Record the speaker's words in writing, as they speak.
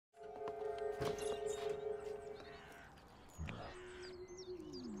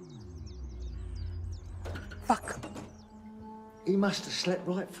fuck? He must have slept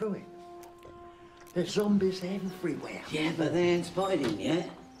right through it. There's zombies everywhere. Yeah, but they ain't spotted him yet.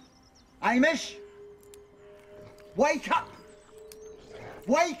 Hamish! Wake up!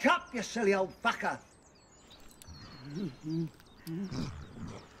 Wake up, you silly old fucker!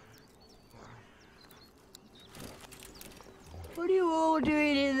 What are you all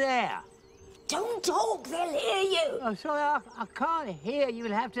doing in there? Don't talk, they'll hear you. Oh, sorry, I can't hear.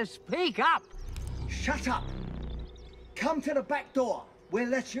 You'll have to speak up. Shut up! Come to the back door. We'll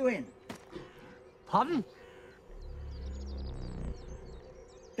let you in. Pardon?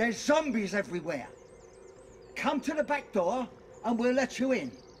 There's zombies everywhere. Come to the back door and we'll let you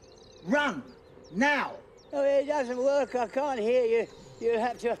in. Run, now. No, it doesn't work. I can't hear you. You'll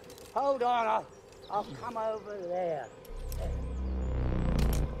have to... Hold on, I'll come over there.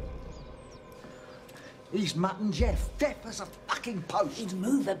 He's mutton Jeff, deaf as a fucking post. He'd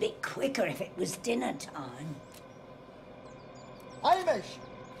move a bit quicker if it was dinner time. Hamish!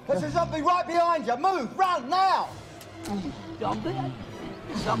 There's a zombie right behind you. Move, run, now! Zombie?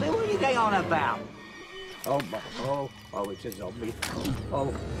 Zombie? What are you going on about? Oh, it's a zombie.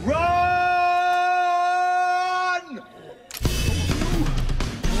 Oh. Run!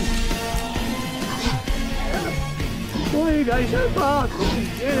 Why are you going so fast?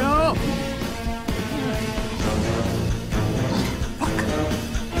 Get off!